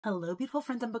Hello, beautiful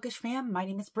friends and bookish fam. My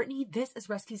name is Brittany. This is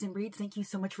Rescues and Reads. Thank you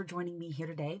so much for joining me here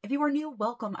today. If you are new,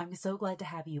 welcome. I'm so glad to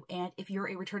have you. And if you're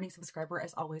a returning subscriber,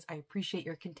 as always, I appreciate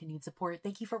your continued support.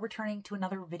 Thank you for returning to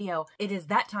another video. It is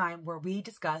that time where we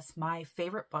discuss my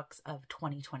favorite books of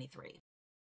 2023.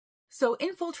 So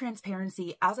in full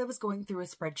transparency, as I was going through a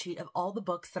spreadsheet of all the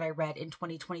books that I read in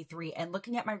 2023 and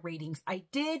looking at my ratings, I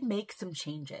did make some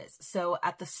changes. So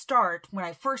at the start, when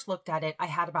I first looked at it, I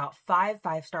had about 5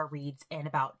 5-star reads and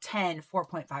about 10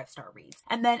 4.5-star reads.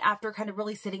 And then after kind of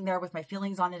really sitting there with my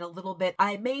feelings on it a little bit,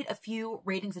 I made a few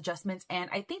ratings adjustments, and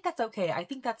I think that's okay. I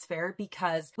think that's fair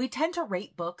because we tend to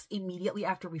rate books immediately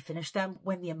after we finish them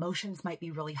when the emotions might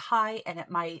be really high, and it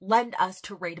might lend us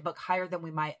to rate a book higher than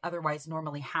we might otherwise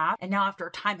normally have. And now after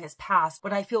time has passed,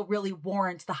 what I feel really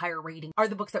warrants the higher rating are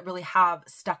the books that really have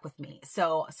stuck with me.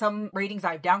 So some ratings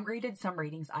I've downgraded, some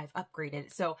ratings I've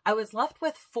upgraded. So I was left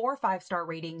with 4 5-star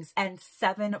ratings and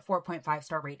 7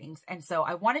 4.5-star ratings. And so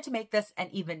I wanted to make this an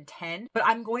even 10, but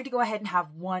I'm going to go ahead and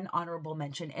have one honorable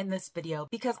mention in this video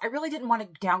because I really didn't want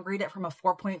to downgrade it from a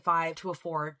 4.5 to a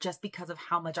 4 just because of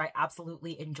how much I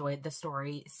absolutely enjoyed the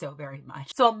story so very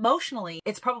much. So emotionally,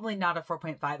 it's probably not a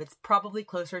 4.5. It's probably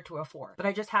closer to a 4, but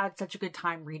I just had such a good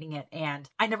time reading it, and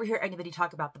I never hear anybody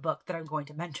talk about the book that I'm going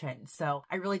to mention, so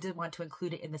I really did want to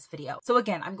include it in this video. So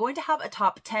again, I'm going to have a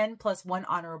top 10 plus one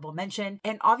honorable mention,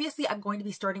 and obviously I'm going to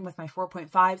be starting with my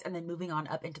 4.5s and then moving on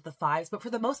up into the 5s, but for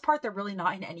the most part, they're really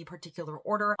not in any particular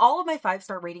order. All of my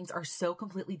 5-star ratings are so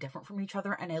completely different from each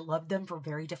other, and I love them for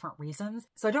very different reasons,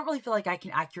 so I don't really feel like I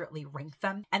can accurately rank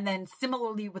them. And then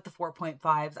similarly with the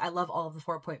 4.5s, I love all of the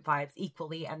 4.5s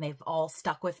equally, and they've all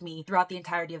stuck with me throughout the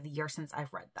entirety of the year since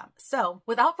I've read them. So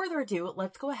without further ado,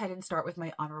 let's go ahead and start with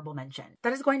my honorable mention.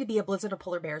 That is going to be A Blizzard of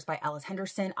Polar Bears by Alice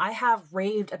Henderson. I have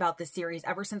raved about this series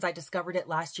ever since I discovered it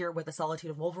last year with The Solitude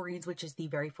of Wolverines, which is the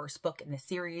very first book in this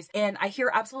series. And I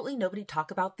hear absolutely nobody talk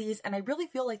about these, and I really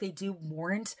feel like they do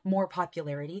warrant more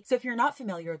popularity. So if you're not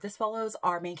familiar, this follows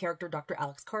our main character, Dr.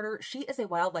 Alex Carter. She is a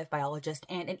wildlife biologist,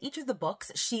 and in each of the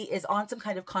books, she is on some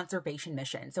kind of conservation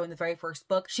mission. So in the very first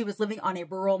book, she was living on a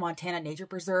rural Montana nature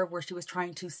preserve where she was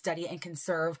trying to study and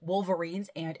conserve wolverines.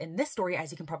 And in this story,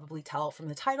 as you can probably tell from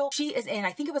the title, she is in,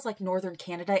 I think it was like northern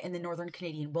Canada in the northern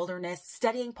Canadian wilderness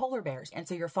studying polar bears. And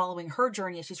so you're following her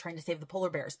journey as she's trying to save the polar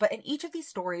bears. But in each of these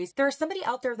stories, there is somebody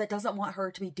out there that doesn't want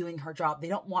her to be doing her job. They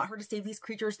don't want her to save these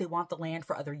creatures. They want the land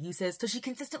for other uses. So she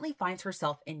consistently finds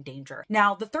herself in danger.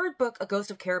 Now, the third book, A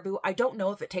Ghost of Caribou, I don't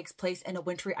know if it takes place in a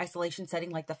wintry isolation setting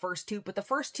like the first two, but the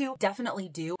first two definitely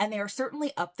do. And they are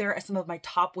certainly up there as some of my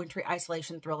top wintry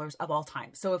isolation thrillers of all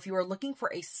time. So if you are looking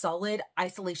for a solid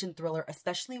isolation thriller,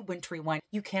 especially wintry one,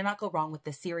 you cannot go wrong with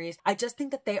this series. I just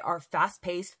think that they are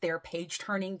fast-paced, they're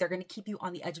page-turning, they're going to keep you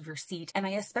on the edge of your seat, and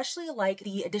I especially like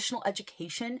the additional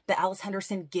education that Alice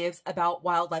Henderson gives about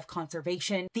wildlife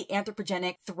conservation, the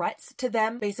anthropogenic threats to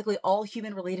them, basically all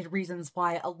human-related reasons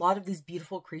why a lot of these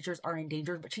beautiful creatures are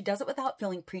endangered, but she does it without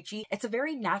feeling preachy. It's a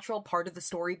very natural part of the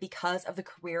story because of the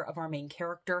career of our main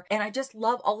character, and I just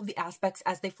love all of the aspects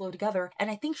as they flow together, and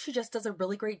I think she just does a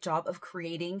really great job of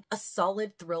creating a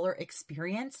solid thriller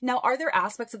experience. Now, are there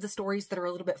aspects of the stories that are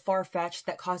a little bit far-fetched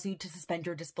that cause you to suspend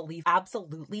your disbelief?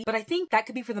 Absolutely. But I think that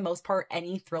could be, for the most part,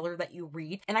 any thriller that you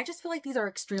read. And I just feel like these are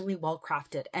extremely well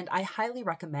crafted, and I highly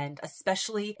recommend,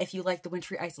 especially if you like the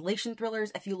wintry isolation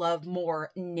thrillers, if you love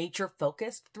more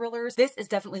nature-focused thrillers, this is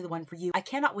definitely the one for you. I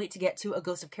cannot wait to get to A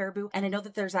Ghost of Caribou, and I know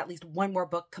that there's at least one more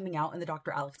book coming out in the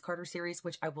Dr. Alex Carter series,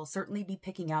 which I will certainly be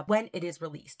picking up when it is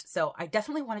released. So I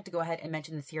definitely wanted to go ahead and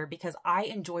mention this here because I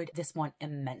enjoyed this one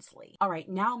immensely. All right,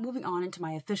 now moving on into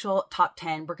my official top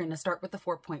 10, we're going to start with the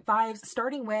 4.5s,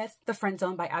 starting with The Friend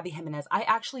Zone by Abby Jimenez. I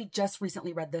actually just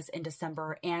recently read this in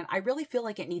December, and I really feel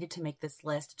like it needed to make this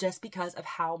list just because of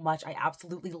how much I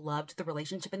absolutely loved the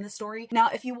relationship in this story. Now,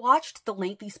 if you watched the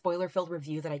lengthy spoiler-filled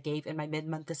review that I gave in my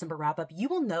mid-month December wrap-up, you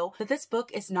will know that this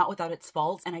book is not without its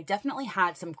faults, and I definitely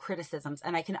had some criticisms,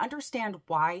 and I can understand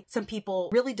why some people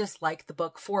really dislike the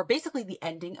book for basically the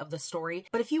ending of the story.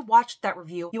 But if you watched that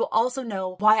review, you will also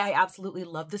know why I absolutely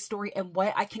love the story and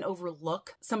why I can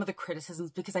overlook some of the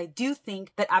criticisms, because I do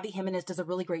think that Abby Jimenez does a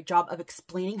really great job of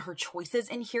explaining her choices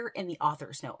in here in the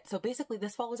author's note. So basically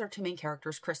this follows our two main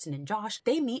characters, Kristen and Josh.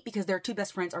 They meet because their two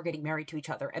best friends are getting married to each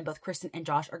other, and both Kristen and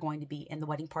Josh are going to be in the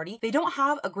wedding party. They don't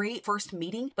have a great first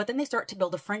meeting, but then they start to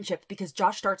build a friendship because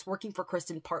Josh starts working for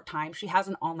Kristen part-time. She has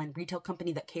an online retail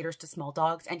company that caters to small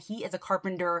dogs, and he is a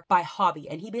carpenter by hobby,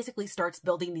 and he basically starts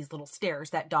building these little stairs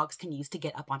that dogs can can use to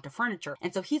get up onto furniture.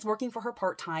 And so he's working for her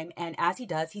part-time, and as he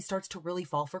does, he starts to really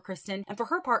fall for Kristen. And for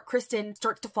her part, Kristen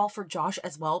starts to fall for Josh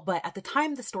as well, but at the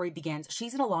time the story begins,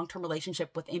 she's in a long-term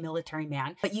relationship with a military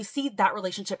man, but you see that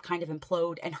relationship kind of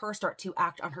implode and her start to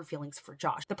act on her feelings for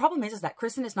Josh. The problem is that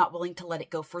Kristen is not willing to let it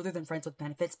go further than friends with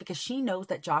benefits because she knows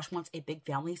that Josh wants a big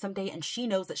family someday, and she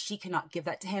knows that she cannot give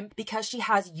that to him because she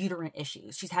has uterine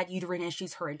issues. She's had uterine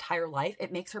issues her entire life.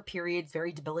 It makes her periods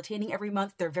very debilitating every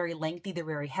month. They're very lengthy, they're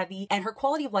very heavy, and her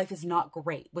quality of life is not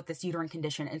great with this uterine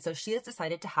condition. And so she has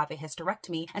decided to have a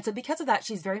hysterectomy. And so because of that,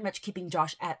 she's very much keeping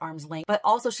Josh at arm's length, but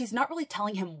also she's not really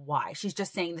telling him why. She's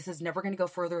just saying this is never going to go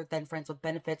further than friends with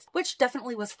benefits, which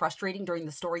definitely was frustrating during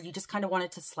the story. You just kind of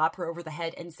wanted to slap her over the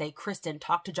head and say, Kristen,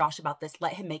 talk to Josh about this,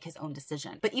 let him make his own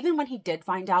decision. But even when he did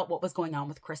find out what was going on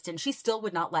with Kristen, she still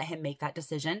would not let him make that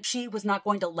decision. She was not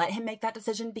going to let him make that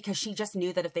decision because she just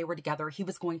knew that if they were together, he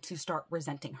was going to start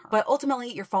resenting her. But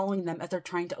ultimately, you're following them as they're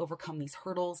trying to overcome these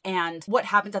hurdles and what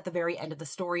happens at the very end of the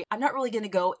story. I'm not really going to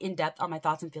go in depth on my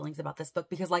thoughts and feelings about this book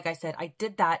because, like I said, I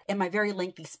did that in my very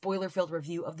lengthy spoiler-filled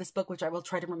review of this book, which I will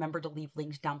try to remember to leave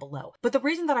linked down below. But the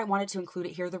reason that I wanted to include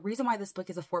it here, the reason why this book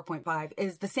is a 4.5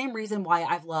 is the same reason why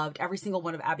I've loved every single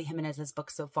one of Abby Jimenez's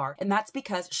books so far. And that's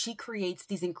because she creates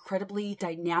these incredibly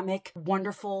dynamic,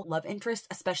 wonderful love interests,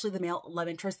 especially the male love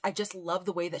interests. I just love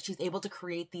the way that she's able to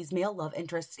create these male love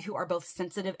interests who are both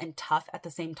sensitive and tough at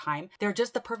the same time. They're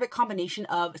just the perfect combination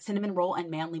of cinnamon roll and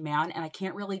manly man, and I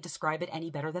can't really describe it any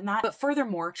better than that. But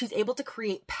furthermore, she's able to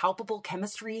create palpable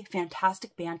chemistry,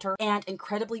 fantastic banter, and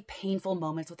incredibly painful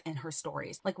moments within her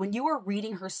stories. Like when you are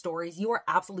reading her stories, you are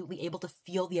absolutely able to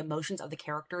feel the emotions of the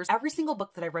characters. Every single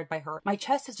book that I read by her, my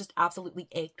chest has just absolutely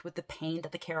ached with the pain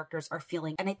that the characters are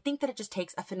feeling. And I think that it just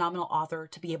takes a phenomenal author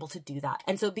to be able to do that.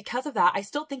 And so because of that, I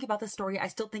still think about the story. I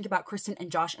still think about Kristen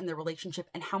and Josh and their relationship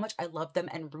and how much I love them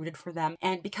and rooted for them.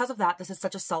 And because of that, this is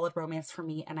such a solid romance for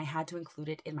me, and I had to include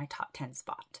it in my top 10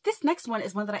 spot. This next one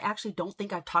is one that I actually don't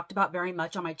think I've talked about very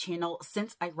much on my channel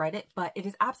since I read it, but it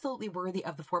is absolutely worthy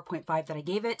of the 4.5 that I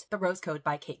gave it. The Rose Code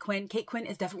by Kate Quinn. Kate Quinn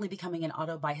is definitely becoming an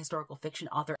auto-bi-historical fiction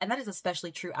author, and that is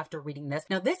especially true after reading this.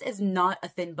 Now, this is not a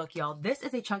thin book, y'all. This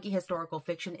is a chunky historical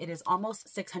fiction. It is almost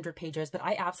 600 pages, but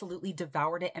I absolutely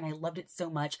devoured it and I loved it so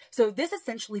much. So this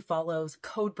essentially follows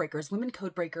code breakers, women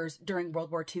code breakers during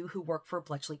World War II who work for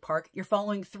Bletchley Park. You're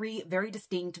following three very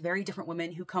distinct, very different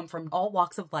women who come from all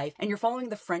walks of life, and you're following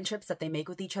the friendships that they make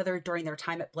with each other during their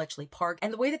time at Bletchley Park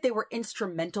and the way that they were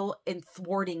instrumental in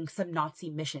thwarting some Nazi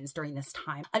missions during this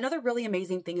time. Another really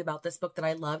amazing thing about this book that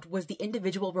I loved was the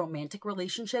individual romantic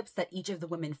relationships that each of the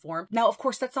women form. Now, of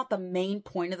course, that's not the main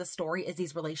point of the story is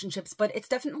these relationships, but it's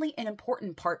definitely an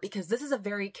important part because this is a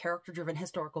very character-driven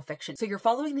historical fiction. So you're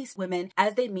following these women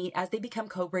as they meet, as they become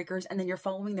code-breakers, and then you're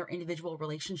following their individual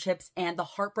relationships and the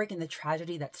heartbreak and the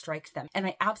tragedy that strikes them. And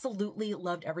I absolutely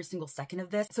loved every single second of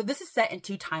this. So this is set in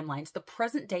two timelines. The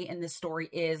present day in this story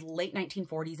is late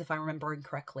 1940s, if I'm remembering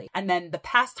correctly. And then the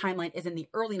past timeline is in the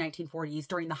early 1940s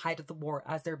during the height of the war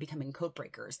as they're becoming code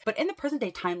breakers. But in the present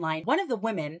day timeline, one of the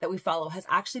women that we follow has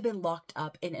actually been locked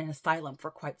up in an asylum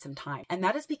for quite some time. And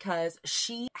that is because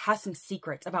she has some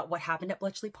secrets about what happened at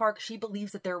Bletchley Park. She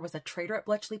believes that there was a traitor at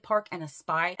Bletchley Park and a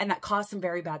spy, and that caused some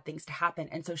very bad things to happen.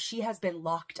 And so she has been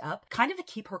locked up kind of to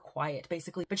keep her quiet,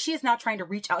 basically. But she is now trying to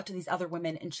reach out to these other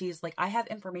women, and she's like, I have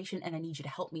information and I need you to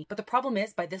help me. But the problem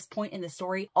is, by this point in the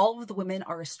story, all of the women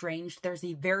are estranged. There's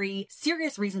a very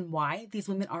serious reason why these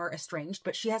women are estranged,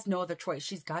 but she has no other choice.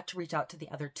 She's got to reach out to the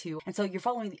other two. And so you're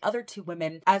following the other two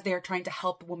women as they are trying to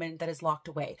help the woman that is locked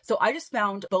away. So I just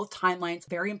found both timelines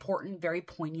very important, very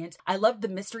poignant. I loved the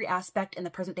mystery aspect and the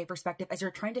present day perspective as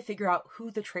you're trying to figure out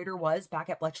who the traitor was back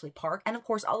at Bletchley Park. And of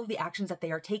course, all of the actions that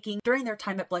they are taking during their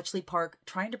time at Bletchley Park,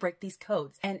 trying to break these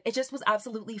codes. And it just was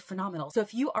absolutely phenomenal. So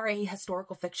if you are a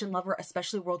historical fiction lover,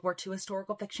 especially World War II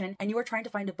historical fiction, and you are trying to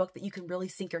find a book that you can really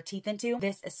sink your teeth into,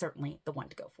 this is certainly the one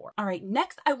to go for. All right,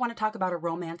 next I want to talk about a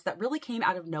romance that really came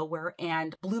out of nowhere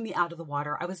and blew me out of the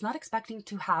water. I was not expecting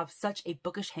to have such a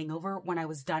bookish hangover when I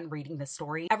was done reading this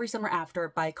story, Every Summer After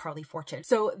by Carly Fortune.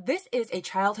 So this is a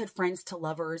childhood friends to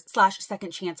lovers /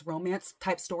 second chance romance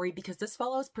type story because this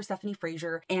follows Persephone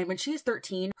Fraser, and when she is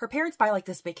 13, her parents buy like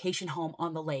this vacation home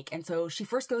on the lake, and so she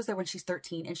first goes there when she's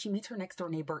 13 and she meets her next door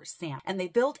neighbor Sam, and they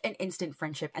build an instant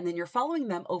friendship, and then you're following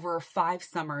them over 5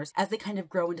 summers as they kind of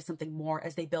grow into something more,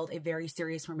 as they build a very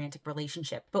serious romantic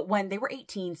relationship. But when they were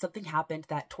 18, something happened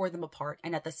that tore them apart,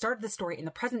 and at the start of the story in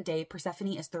the present day,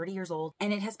 Persephone is 30 years old,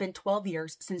 and it has been 12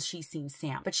 years since she's seen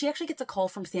Sam. But she actually gets a call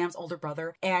from Sam's older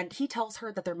brother, and he tells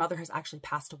her that their mother has actually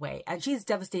passed away, and she's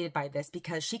devastated by this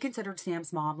because she considered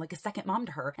Sam's mom like a second mom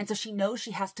to her, and so she knows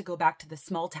she has to go back to the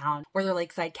small town where their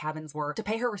lakeside cabins were to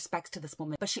pay her respects to this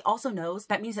woman, but she also knows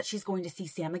that means that she's going to see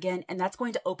Sam again, and that's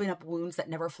going to open up wounds that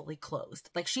never fully closed.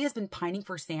 Like, she has been pining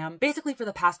for Sam basically for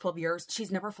the past 12 years.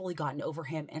 She's never fully gotten over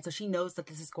him, and so she knows that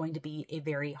this is going to be a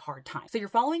very hard time. So you're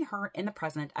following her in the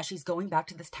present as she's going back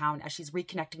to this town, as she's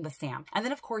reconnecting with Sam. And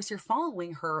then of course you're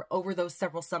following her over those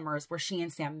several summers where she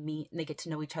and Sam meet and they get to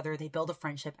know each other, they build a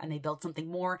friendship and they build something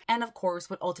more, and of course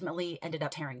what ultimately ended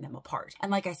up tearing them apart.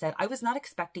 And like I said, I was not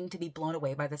expecting to be blown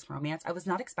away by this romance. I was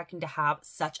not expecting to have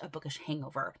such a bookish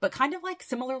hangover, but kind of like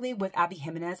similarly with Abby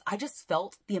Jimenez, I just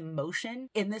felt the emotion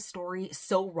in this story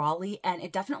so rawly, and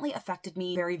it definitely affected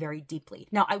me very, very deeply.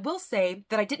 Now, I will say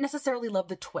that I didn't necessarily love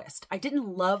the twist. I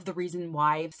didn't love the reason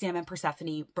why Sam and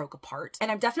Persephone broke apart,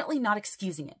 and I'm definitely not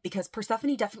excusing it, because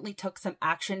Persephone definitely took some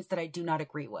actions that I do not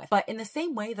agree with. But in the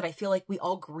same way that I feel like we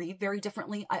all grieve very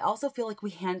differently, I also feel like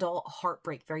we handle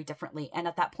heartbreak very differently. And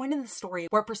at that point in the story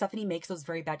where Persephone makes those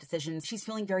very bad decisions, she's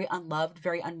feeling very unloved,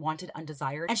 very unwanted,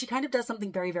 undesired, and she kind of does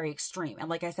something very, very extreme. And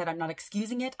like I said, I'm not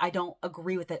excusing it. I don't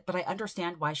agree with it, but I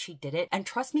understand why she did it. And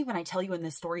trust me when I tell you in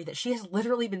this story that she has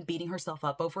literally been beating herself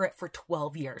up over it for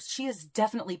 12 years. She has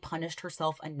definitely punished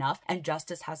herself enough, and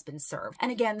justice has been served.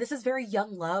 And again, this is very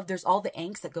young love. There's all the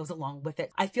angst that goes along with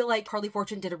it. I feel like Carly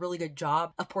Fortune did a really good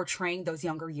job of portraying those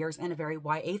younger years in a very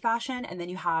YA fashion. And then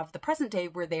you have the present day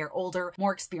where they are older,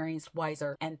 more experienced,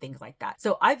 wiser, and things like that.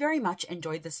 So I very much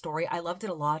enjoyed this story. I loved it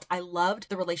a lot. I loved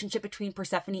the relationship between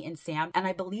Persephone and Sam, and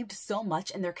I believed so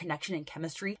much in their connection and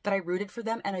chemistry that I rooted for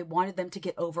them, and I wanted them to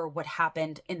get over what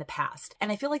happened in the past.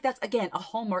 And I feel like that's, again, a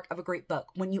hallmark of a great book,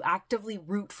 when you actively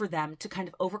root for them to kind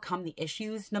of overcome the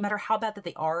issues, no matter how bad that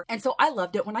they are. And so I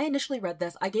loved it. When I initially read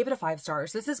this, I gave it a 5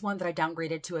 stars. This is one that I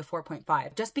downgraded to a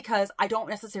 4.5, just because I don't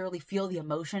necessarily feel the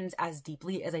emotions as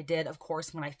deeply as I did, of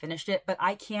course, when I finished it. But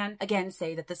I can, again,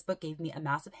 say that this book gave me a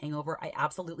massive hangover. I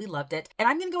absolutely loved it. And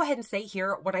I'm going to go ahead and say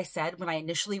here what I said when I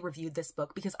initially reviewed this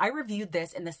book, because I reviewed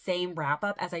this in the same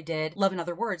wrap-up as I did Love in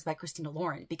Other Words by Christina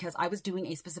Lauren, because I was doing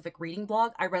a specific reading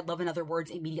blog. I read Love in Other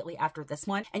Words immediately after this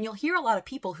one, and you'll hear a lot of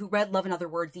people who read Love in Other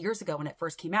Words years ago when it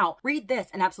first came out read this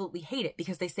and absolutely hate it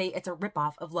because they say it's a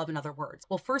ripoff of Love in Other Words.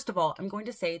 Well, first of all, I'm going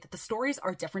to say that the stories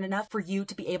are different enough for you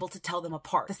to be able to tell them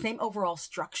apart. The same overall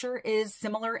structure is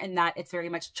similar in that it's very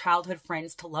much childhood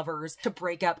friends to lovers to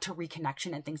breakup to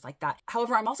reconnection and things like that.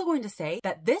 However, I'm also going to say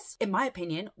that this, in my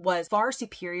opinion, was far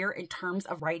superior in terms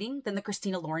of writing than the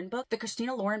Christina Lauren book. The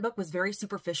Christina Lauren book was very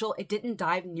superficial. It didn't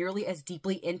dive nearly as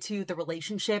deeply into the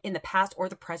relationship in the past or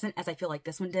the present as I feel like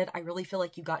this one did. I really feel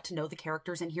like you got to know the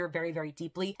characters in here very, very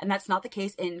deeply, and that's not the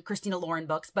case in Christina Lauren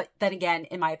books. But then again,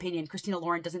 in my opinion, Christina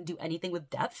Lauren doesn't do anything with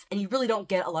depth, and you really don't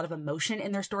get a lot of emotion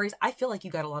in their stories. I feel like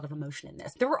you got a lot of emotion in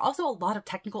this. There were also a lot of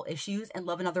technical issues in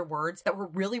Love in Other Words that were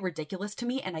really ridiculous to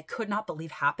me, and I could not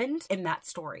believe happened in that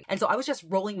story. And so I was just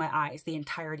rolling my eyes the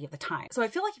entirety of the time. So I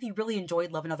feel like if you really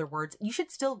enjoyed Love in Other Words, you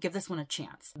should still give this one a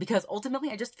chance, because ultimately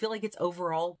I just feel like it's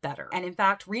overall better. And in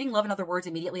fact, reading Love in Other Words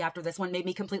immediately after this one made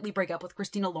me completely break up with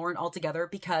Christina Lauren altogether,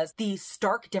 because the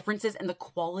stark differences in the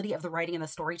quality of the writing and the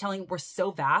storytelling were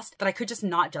so vast that I could just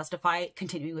not justify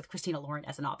continuing with Christina Lauren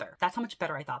as an author. That's how much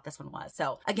better I thought this one was.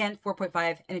 So again,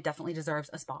 4.5, and it definitely deserves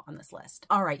a spot on this list.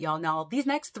 All right, y'all. Now these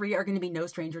next 3 are going to be no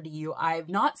stranger to you. I've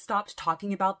not stopped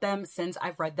talking about them since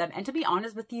I've read them. And to be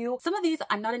honest with you, some of these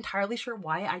I'm not entirely sure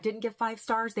why I didn't give 5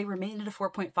 stars. They remained at a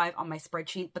 4.5 on my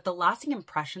spreadsheet, but the lasting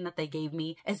impression that they gave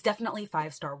me is definitely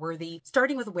 5-star worthy.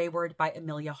 Starting with Wayward by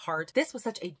Amelia Hart. This was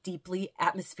such a deeply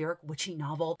atmospheric, witchy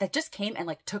novel that just came and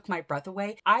like took my breath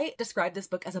away. I describe this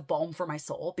book as a balm for my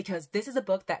soul, because this is a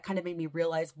book that kind of made me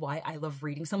realize why I love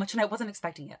reading so much, and I wasn't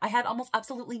expecting it. I had almost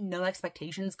absolutely no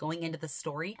expectations going into the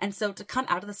story, and so to come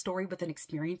out of the story with an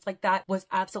experience like that was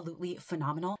absolutely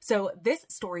phenomenal. So this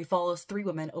story follows 3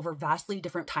 women over vastly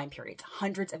different time periods,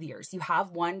 hundreds of years. You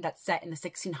have one that's set in the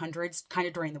 1600s, kind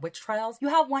of during the witch trials. You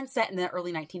have one set in the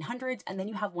early 1900s, and then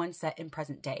you have one set in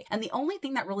present day. And the only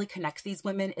thing that really connects these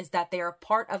women is that they are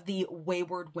part of the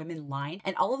Wayward Women line,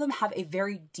 and all of them have a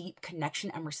very deep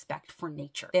connection and respect for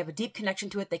nature. They have a deep connection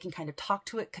to it. They can kind of talk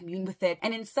to it, commune with it,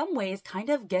 and in some ways kind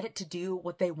of get it to do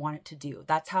what they want it to do.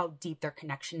 That's how deep their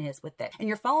connection is with it. And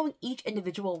you're following each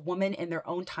individual woman in their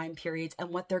own time periods and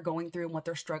what they're going through and what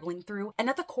they're struggling through. And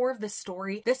at the core of this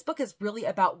story, this book is really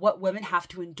about what women have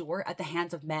to endure at the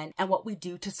hands of men and what we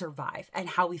do to survive and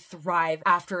how we thrive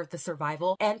after the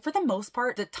survival. And for the most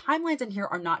part, the timelines in here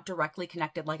are not directly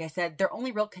connected. Like I said, their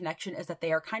only real connection is that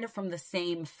they are kind of from the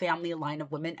same family line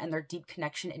of women and their deep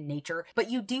connection in nature. But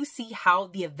you do see how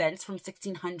the events from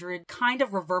 1600 kind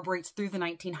of reverberates through the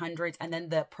 1900s and then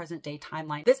the present day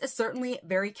timeline. This is certainly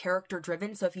very character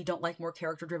driven. So if you don't like more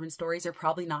character driven stories, you're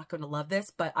probably not going to love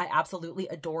this, but I absolutely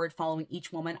adored following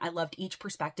each woman. I loved each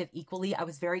perspective equally. I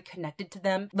was very very connected to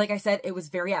them. Like I said, it was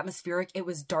very atmospheric. It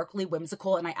was darkly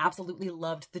whimsical, and I absolutely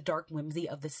loved the dark whimsy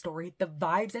of this story. The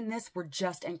vibes in this were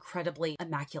just incredibly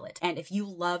immaculate. And if you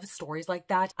love stories like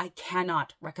that, I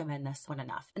cannot recommend this one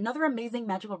enough. Another amazing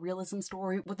magical realism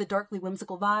story with the darkly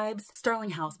whimsical vibes,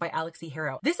 Starling House by Alex E.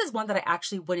 Harrow. This is one that I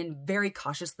actually went in very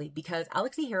cautiously because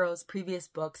Alex E. Harrow's previous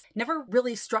books never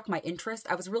really struck my interest.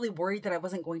 I was really worried that I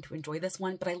wasn't going to enjoy this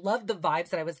one, but I loved the vibes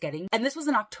that I was getting. And this was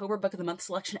an October book of the month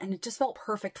selection, and it just felt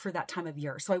perfect for that time of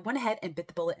year. So I went ahead and bit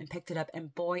the bullet and picked it up,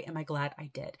 and boy, am I glad I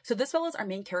did. So this follows our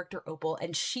main character, Opal,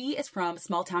 and she is from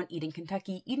small town Eden,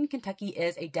 Kentucky. Eden, Kentucky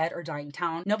is a dead or dying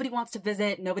town. Nobody wants to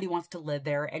visit, nobody wants to live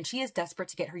there, and she is desperate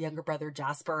to get her younger brother,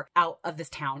 Jasper, out of this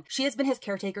town. She has been his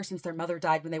caretaker since their mother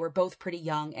died when they were both pretty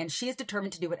young, and she is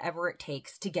determined to do whatever it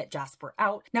takes to get Jasper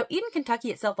out. Now, Eden,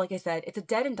 Kentucky itself, like I said, it's a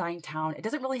dead and dying town. It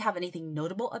doesn't really have anything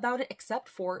notable about it except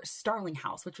for Starling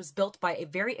House, which was built by a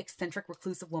very eccentric,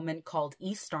 reclusive woman called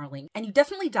E. Starling. And you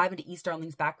definitely dive into E.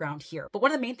 Starling's background here. But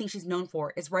one of the main things she's known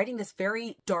for is writing this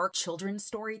very dark children's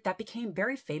story that became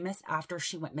very famous after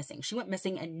she went missing. She went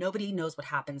missing and nobody knows what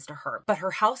happens to her. But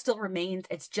her house still remains.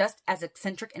 It's just as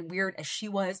eccentric and weird as she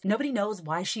was. Nobody knows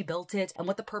why she built it and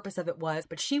what the purpose of it was,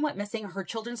 but she went missing. Her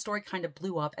children's story kind of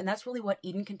blew up, and that's really what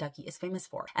Eden, Kentucky is famous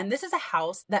for. And this is a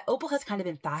house that Opal has kind of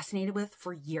been fascinated with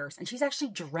for years, and she's actually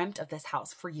dreamt of this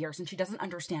house for years, and she doesn't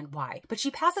understand why. But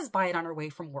she passes by it on her way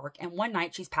from work, and one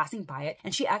night she's passing by it,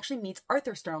 and she actually meets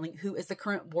Arthur Starling, who is the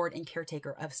current ward and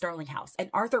caretaker of Starling House. And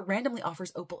Arthur randomly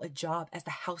offers Opal a job as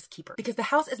the housekeeper. Because the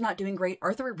house is not doing great,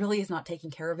 Arthur really is not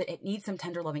taking care of it. It needs some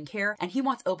tender loving care, and he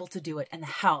wants Opal to do it, and the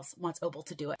house wants Opal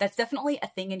to do it. That's definitely a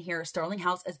thing in here. Starling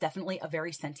House is definitely a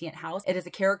very sentient house. It is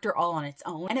a character all on its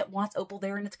own, and it wants Opal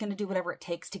there, and it's going to do whatever it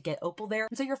takes to get Opal there.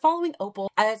 And so you're following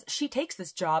Opal as she takes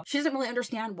this job. She doesn't really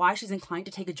understand why she's inclined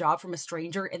to take a job from a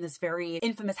stranger in this very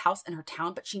infamous house in her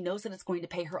town, but she knows that it's going to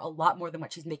pay her a lot more than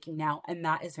what she's making now, and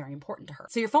that is very important to her.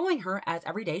 So you're following her as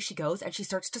every day she goes and she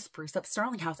starts to spruce up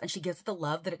Starling House, and she gives it the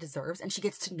love that it deserves, and she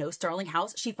gets to know Starling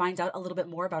House. She finds out a little bit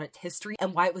more about its history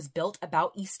and why it was built,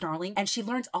 about East Starling, and she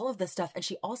learns all of this stuff, and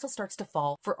she also starts to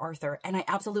fall for Arthur. And I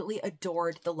absolutely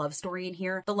adored the love story in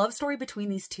here. The love story between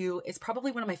these two is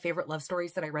probably one of my favorite love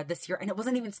stories that I read this year, and it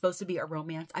wasn't even supposed to be a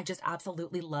romance. I just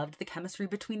absolutely loved the chemistry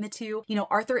between the two. You know,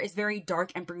 Arthur is very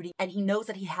dark and broody, and he knows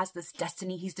that he has this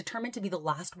destiny. He's determined to be the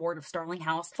last ward of Starling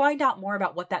House. Find out more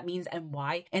about what that means and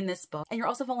why in this book. And you're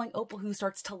also following Opal, who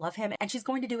starts to love him, and she's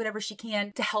going to do whatever she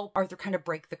can to help Arthur kind of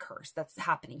break the curse that's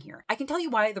happening here. I can tell you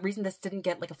why the reason this didn't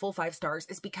get like a full 5 stars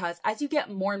is because as you get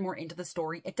more and more into the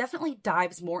story, it definitely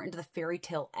dives more into the fairy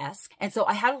tale-esque. And so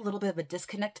I had a little bit of a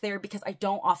disconnect there because I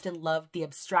don't often love the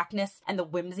abstractness and the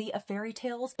whimsy of fairy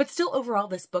tales, but still overall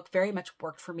this book very much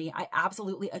worked for me. I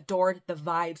absolutely adored the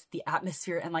vibes, the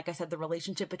atmosphere, and like I said, the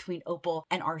relationship between Opal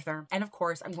and Arthur. And of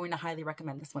course, I'm going to highly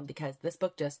recommend this one because this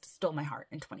book just stole my heart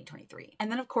in 2023.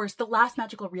 And then of course, the last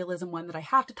magical realism one that I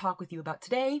have to talk with you about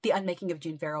today, The Unmaking of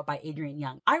June Farrow by Adrienne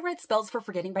Young. I read Spells for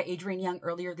Forgetting by Adrienne Young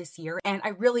earlier this year, and I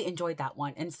really enjoyed that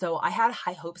one. And so I had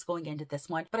high hopes going into this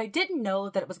one, but I didn't know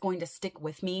that it was going to stick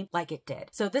with me like it did.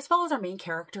 So this follows our main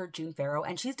character, June Farrow,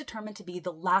 and she's determined to be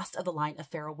the last of the line of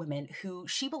Farrow women who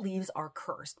she believes are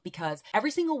cursed, because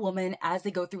every single woman as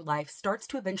they go through life starts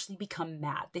to eventually become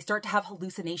mad. They start to have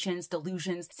hallucinations,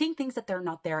 delusions, seeing things that they're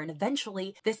not there, and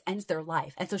eventually this ends their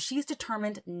life. And so she's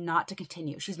determined not to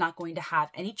continue. She's not going to have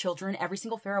any children. Every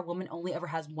single Farrow woman only ever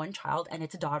has one child, and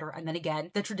it's a daughter. And then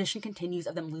again, the tradition continues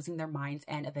of them losing their minds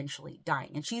and eventually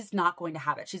dying. And she's not going to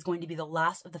have it. She's going to be the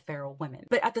last of the Farrow women.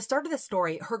 But at the start of the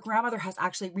story, her grandmother has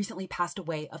actually recently passed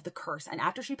away of the curse. And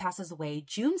after she passes away,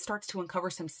 June starts to uncover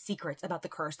some secrets about the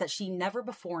curse that she never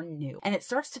before knew. And it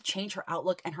starts to change her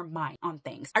outlook and her mind on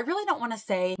things. I really don't want to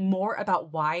say more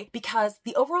about why, because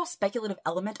the overall speculative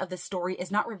element of this story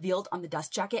is not revealed on the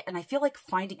dust jacket. And I feel like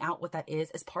finding out what that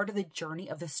is part of the journey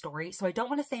of the story. So I don't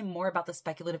want to say more about the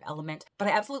speculative element, but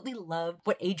I absolutely love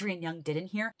what Adrienne Young did in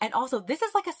here. And also, this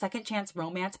is like a second chance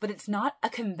romance, but it's not a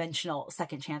conventional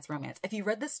second chance romance. If you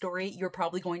read this story, you're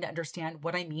probably going to understand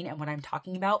what I mean and what I'm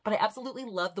talking about, but I absolutely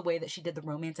love the way that she did the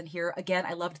romance in here. Again,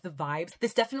 I loved the vibes.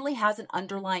 This definitely has an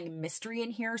underlying mystery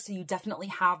in here, so you definitely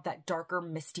have that darker,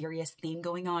 mysterious theme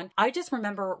going on. I just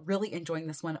remember really enjoying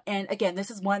this one. And again,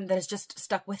 this is one that has just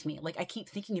stuck with me. Like, I keep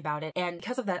thinking about it, and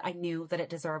because of that, I knew that it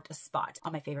deserved a spot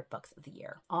on my favorite books of the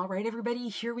year. All right, everybody,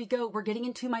 here we go. We're getting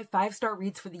into my 5-star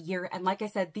reads for the year. And like I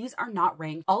said, these are not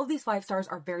ranked. All of these 5 stars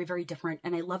are very, very different,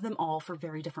 and I love them all for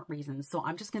very different reasons. So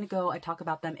I'm just going to go and talk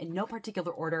about them in no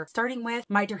particular order, starting with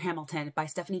My Dear Hamilton by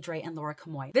Stephanie Dray and Laura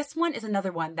Camoy. This one is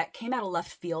another one that came out of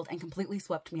left field and completely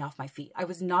swept me off my feet. I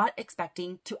was not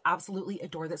expecting to absolutely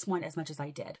adore this one as much as I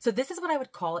did. So this is what I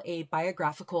would call call a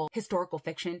biographical historical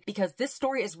fiction because this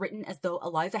story is written as though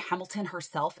Eliza Hamilton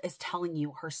herself is telling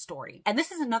you her story. And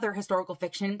this is another historical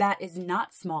fiction that is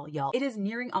not small, y'all. It is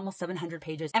nearing almost 700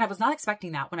 pages, and I was not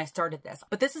expecting that when I started this.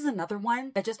 But this is another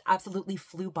one that just absolutely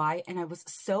flew by, and I was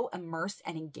so immersed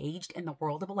and engaged in the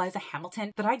world of Eliza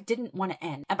Hamilton that I didn't want to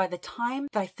end. And by the time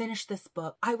that I finished this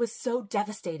book, I was so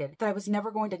devastated that I was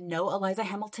never going to know Eliza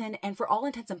Hamilton, and for all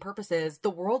intents and purposes, the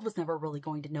world was never really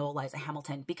going to know Eliza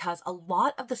Hamilton because a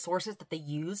lot of the sources that they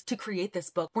used to create this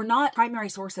book were not primary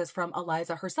sources from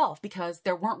Eliza herself because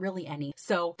there weren't really any.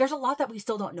 So there's a lot that we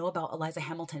still don't know about Eliza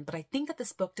Hamilton, but I think that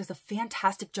this book does a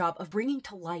fantastic job of bringing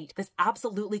to light this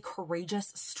absolutely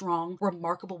courageous, strong,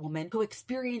 remarkable woman who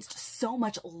experienced so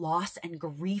much loss and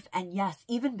grief and yes,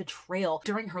 even betrayal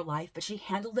during her life, but she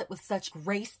handled it with such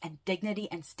grace and dignity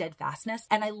and steadfastness.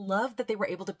 And I love that they were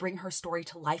able to bring her story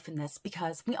to life in this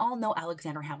because we all know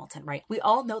Alexander Hamilton, right? We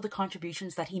all know the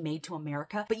contributions that he made to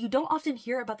America, but you don't often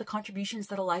hear about the contributions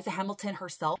that Eliza Hamilton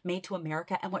herself made to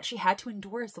America and what she had to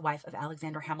endure as the wife of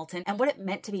Alexander Hamilton and what it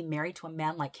meant to be married to a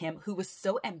man like him who was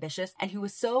so ambitious and who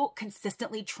was so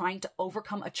consistently trying to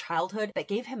overcome a childhood that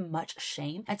gave him much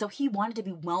shame. And so he wanted to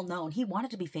be well known, he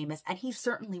wanted to be famous, and he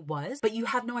certainly was, but you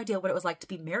have no idea what it was like to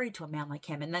be married to a man like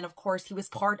him. And then of course he was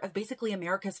part of basically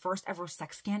America's first ever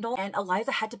sex scandal, and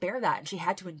Eliza had to bear that and she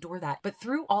had to endure that. But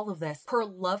through all of this, her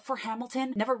love for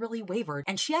Hamilton never really wavered,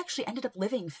 and she actually ended up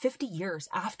living 50 years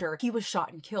after he was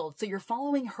shot and killed. So you're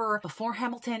following her before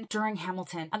Hamilton, during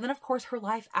Hamilton, and then of course her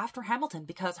life after Hamilton,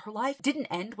 because her life didn't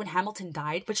end when Hamilton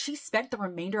died, but she spent the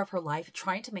remainder of her life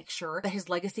trying to make sure that his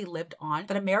legacy lived on,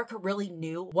 that America really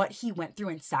knew what he went through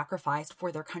and sacrificed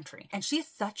for their country. And she's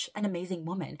such an amazing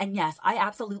woman. And yes, I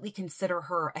absolutely consider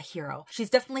her a hero. She's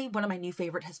definitely one of my new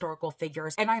favorite historical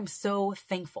figures, and I'm so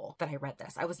thankful that I read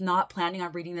this. I was not planning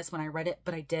on reading this when I read it,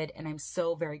 but I did, and I'm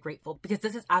so very grateful because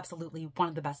this is absolutely one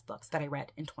of the best books that I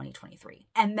read in 2023.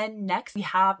 And then next we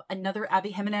have another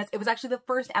Abby Jimenez. It was actually the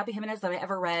first Abby Jimenez that I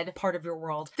ever read, Part of Your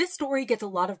World. This story gets a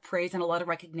lot of praise and a lot of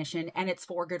recognition, and it's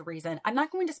for good reason. I'm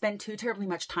not going to spend too terribly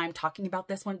much time talking about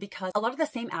this one because a lot of the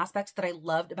same aspects that I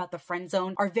loved about the friend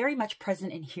zone are very much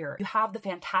present in here. You have the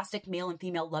fantastic male and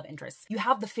female love interests. You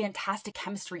have the fantastic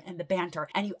chemistry and the banter,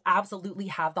 and you absolutely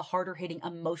have the harder hitting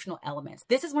emotional elements.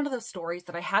 This is one of those stories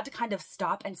that I had to kind of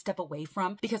stop and step away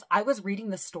from because I was reading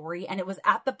the story and it was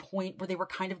at the point where they were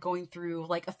kind of going through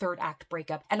like a third act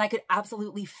breakup, and I could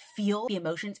absolutely feel the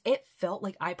emotions. It felt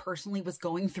like I personally was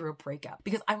going through a breakup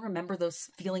because I remember those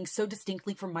feelings so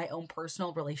distinctly from my own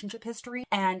personal relationship history,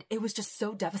 and it was just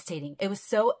so devastating. It was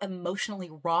so emotionally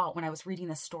raw when I was reading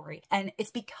this story, and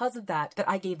it's because of that that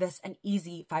I gave this an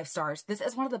easy 5 stars. This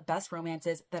is one of the best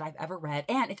romances that I've ever read,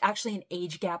 and it's actually an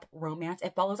age gap romance.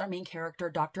 It follows our main character,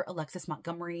 Dr. Alexis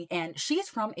Montgomery, and she's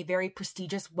from a very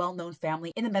prestigious, well-known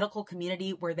family in the medical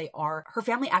community where they are. Her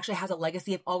family actually has a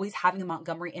legacy of always having a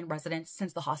Montgomery in residence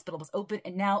since the hospital was open,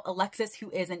 and now Alexis, who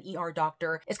is an ER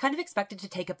doctor, is kind of expected to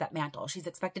take up that mantle. She's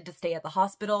expected to stay at the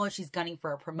hospital, and she's gunning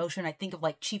for a promotion, I think of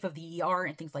like chief of the ER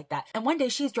and things like that. And one day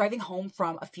she's driving home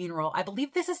from a funeral. I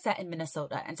believe this is set in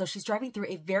Minnesota, and so she's driving through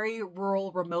a very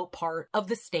rural, remote part of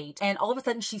the state, and all of a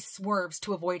sudden she swerves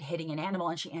to avoid hitting an animal,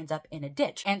 and she ends up in a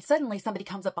ditch. And suddenly somebody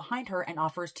comes up behind her and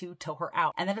offers to tow her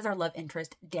out, and that is our love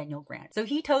interest, Daniel Grant. So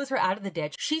he tows her out of the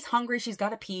ditch. She's hungry, she's got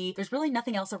to pee, there's really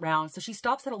nothing else around, so she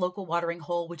stops at a local watering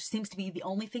hole, which seems to be the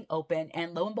only thing open,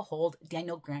 and lo and behold,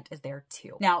 Daniel Grant is there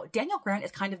too. Now, Daniel Grant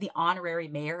is kind of the honorary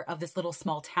mayor of this little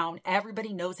small town.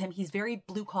 Everybody knows him. He's very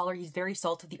blue collar, he's very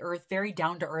salt of the earth, very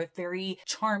down to earth, very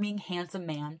charming, handsome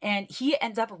man, and he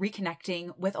ends up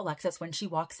reconnecting with Alexis when she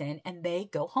walks in, and they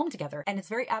go home together. And it's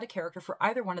very out of character for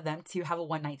either one of them to have a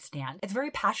one-night stand. It's a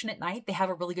very passionate night, they have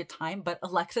a really good time, but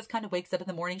Alexis kind of wakes up in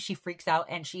the morning, she freaks out,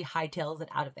 and she hightails it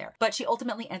out of there. But she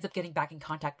ultimately ends up getting back in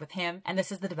contact with him, and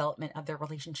this is the development of their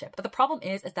relationship. But the problem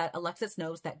is that Alexis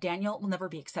knows that Daniel will never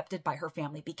be accepted by her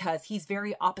family because he's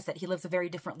very opposite. He lives a very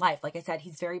different life. Like I said,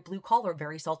 he's very blue collar,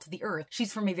 very salt of the earth.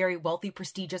 She's from a very wealthy,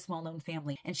 prestigious, well-known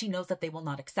family, and she knows that they will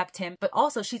not accept him. But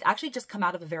also, she's actually just come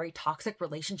out of a very toxic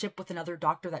relationship with another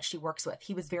doctor that she works with.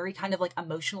 He was very kind of like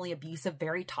emotionally abusive,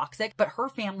 very toxic, but her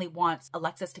family wants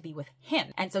Alexis to be with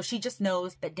him. And so she just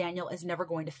knows that Daniel is never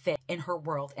going to fit in her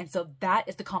world. And so that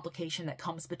is the complication that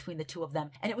comes between the two of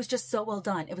them. And it was just so well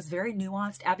done. It was very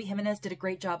nuanced. Abby Jimenez did a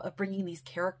great job of bringing these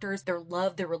characters, their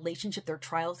love, their relationship, their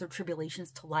trials, their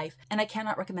tribulations to life. And I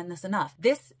cannot recommend this enough.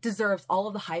 This deserves all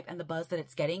of the hype and the buzz that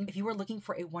it's getting. If you are looking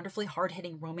for a wonderfully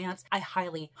hard-hitting romance, I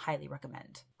highly, highly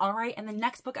recommend. All right, and the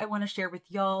next book I want to share with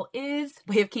y'all is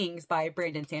Way of Kings by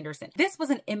Brandon Sanderson. This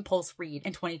was an impulse read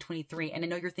in 2023, and I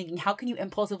know you're thinking, how can you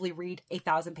impulsively read a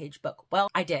 1,000-page book? Well,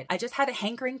 I did. I just had a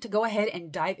hankering to go ahead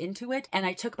and dive into it, and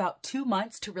I took about 2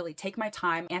 months to really take my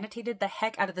time, annotated the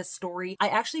heck out of this story. I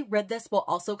actually read this while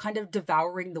also kind of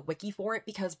devouring the wiki for it,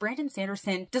 because Brandon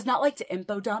Sanderson does not like to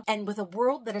info dump, and with a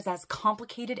world that is as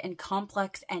complicated and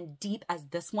complex and deep as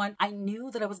this one, I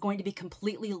knew that I was going to be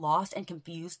completely lost and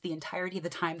confused the entirety of the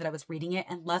time that I was reading it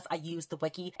unless I used the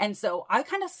wiki. And so I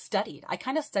kind of studied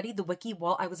the wiki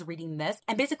while I was reading this,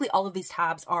 and basically all of these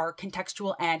tabs are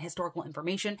contextual and historical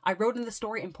information. I wrote in the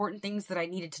story important things that I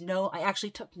needed to know. I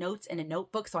actually took notes in a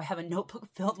notebook, so I have a notebook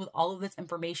filled with all of this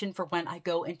information for when I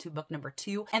go into book number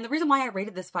 2. And the reason why I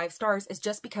rated this 5 stars is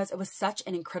just because it was such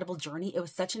an incredible journey. It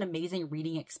was such an amazing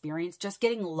reading experience, just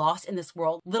getting lost in this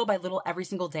world little by little every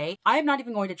single day. I am not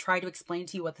even going to try to explain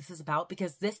to you what this is about,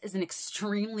 because this is an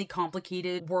extremely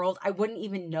complicated world. I wouldn't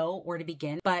even know where to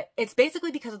begin, but it's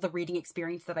basically because of the reading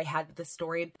experience that I had with this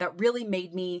story that really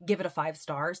made me give it a 5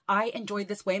 stars. I enjoyed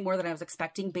this way more than I was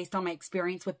expecting based on my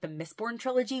experience with the Mistborn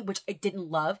trilogy, which I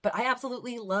didn't love, but I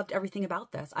absolutely loved everything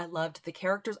about this. I loved the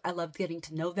characters. I loved getting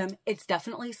to know them. It's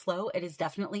definitely slow. It is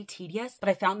definitely tedious, but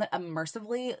I found that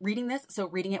immersively reading this, so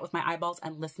reading it with my eyeballs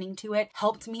and listening to it,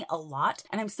 helped me a lot.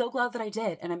 And I'm so glad that I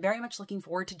did. And I'm very much looking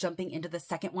forward to jumping into the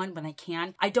second one when I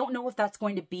can. I don't know if that's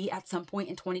going to be at some point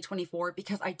in 2024,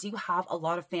 because I do have a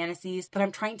lot of fantasies that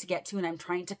I'm trying to get to and I'm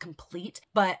trying to complete,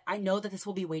 but I know that this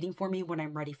will be waiting for me when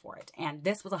I'm ready for it. And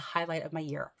this was a highlight of my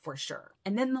year for sure.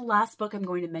 And then the last book I'm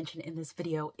going to mention in this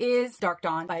video is Dark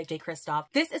Dawn by J. Kristoff.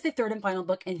 This is the third and final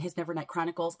book in his Nevernight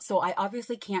Chronicles, so I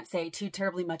obviously can't say too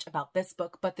terribly much about this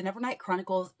book, but the Nevernight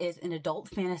Chronicles is an adult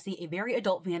fantasy, a very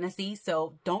adult fantasy,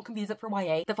 so don't confuse it for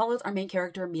YA, that follows our main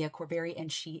character, Mia Corberry,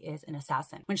 and she is an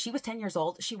assassin. When she was 10 years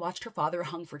old, she watched her father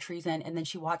hung for treason, and then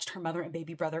she watched her mother and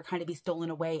baby brother kind of be stolen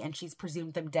away, and she's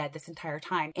presumed them dead this entire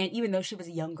time. And even though she was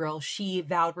a young girl, she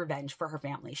vowed revenge for her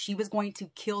family. She was going to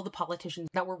kill the politicians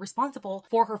that were responsible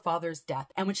for her father's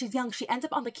death. And when she's young, she ends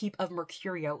up on the keep of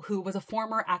Mercurio, who was a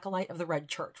former acolyte of the Red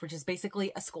Church, which is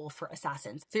basically a school for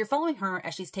assassins. So you're following her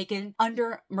as she's taken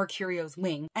under Mercurio's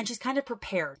wing, and she's kind of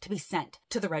prepared to be sent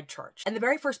to the Red Church. And the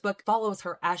very first book follows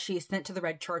her as she is sent to the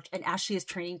Red Church and as she is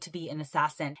training to be an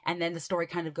assassin. And then the story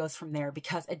kind of goes from there,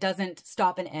 because it doesn't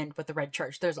stop and end with the Red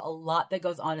Church. There's a lot that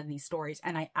goes on in these stories,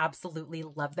 and I absolutely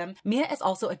love them. Mia is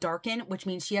also a Darkin, which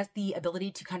means she has the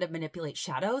ability to kind of manipulate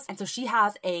shadows. And so she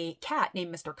has a cat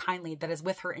named Mr. Kindly that is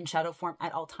with her in shadow form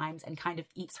at all times and kind of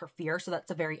eats her fear. So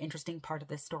that's a very interesting part of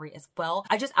this story as well.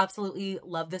 I just absolutely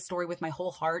love this story with my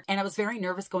whole heart. And I was very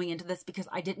nervous going into this because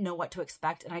I didn't know what to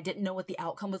expect, and I didn't know what the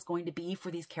outcome was going to be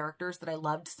for these characters that I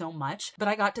loved so much. But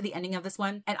I got to the ending of this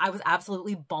one and I was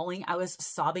absolutely bawling. I was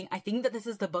sobbing. I think that this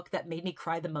is the book that made me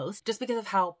cry the most, just because of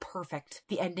how perfect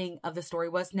the ending of the story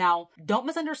was. Now, don't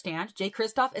misunderstand. J.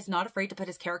 Kristoff is not afraid to put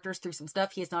his characters through some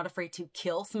stuff. He is not afraid to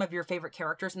kill some of your favorite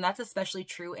characters, and that's especially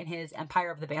true in his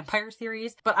Empire of the Vampire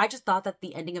series. But I just thought that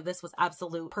the ending of this was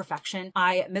absolute perfection.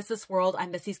 I miss this world. I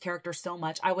miss these characters so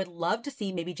much. I would love to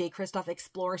see maybe J. Kristoff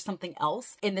explore something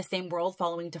else in the same world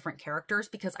following different characters,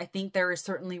 because I think there is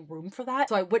certainly room for that.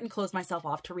 So I wouldn't close myself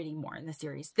off to reading more in the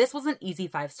series. This was an easy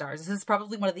 5 stars. This is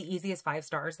probably one of the easiest 5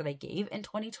 stars that I gave in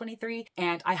 2023,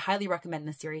 and I highly recommend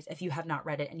this series if you have not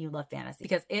read it and you love fantasy,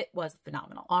 because it was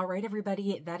phenomenal. All right,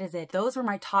 everybody, that is it. Those were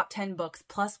my top 10 books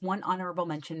plus one honorable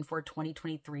mention for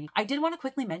 2023. I did want to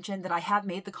quickly mention that I have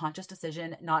made the conscious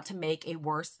decision not to make a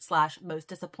worst/most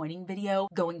disappointing video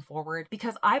going forward,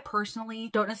 because I personally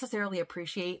don't necessarily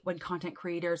appreciate when content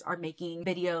creators are making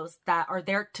videos that are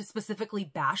there to specifically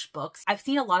bash books. I've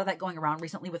seen a lot of that going around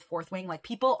recently with Fourth Wing. Like,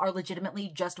 people are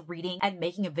legitimately just reading and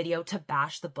making a video to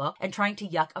bash the book and trying to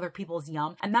yuck other people's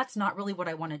yum, and that's not really what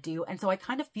I want to do. And so I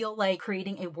kind of feel like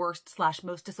creating a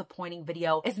worst/most disappointing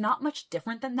video is not much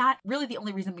different than that. Really, the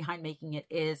only reason behind making it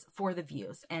is for the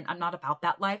views, and I'm not about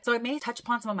that life. So I may touch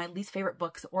upon some of my least favorite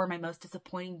books or my most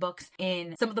disappointing books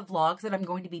in some of the vlogs that I'm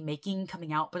going to be making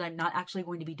coming out, but I'm not actually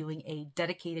going to be doing a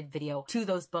dedicated video to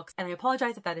those books, and I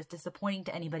apologize if that is disappointing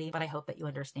to anybody, but I hope that you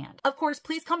understand. Of course,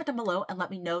 please comment down below and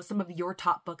let me know some of your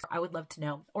top books. I would love to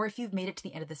know. Or if you've made it to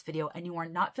the end of this video and you are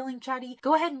not feeling chatty,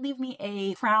 go ahead and leave me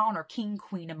a crown or king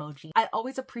queen emoji. I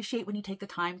always appreciate when you take the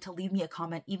time to leave me a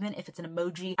comment, even if it's an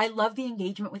emoji. I love the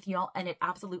engagement with y'all, and it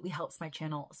absolutely helps my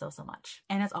channel so much.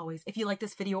 And as always, if you like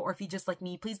this video or if you just like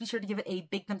me, please be sure to give it a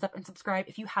big thumbs up and subscribe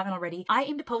if you haven't already. I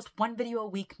aim to post 1 video a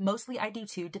week. Mostly I do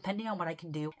 2, depending on what I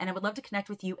can do, and I would love to connect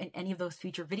with you in any of those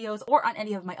future videos or on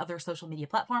any of my other social media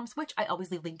platforms, which I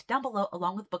always leave linked down below,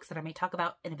 along with books that I may talk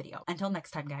about in a video. Until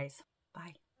next time, guys.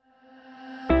 Bye.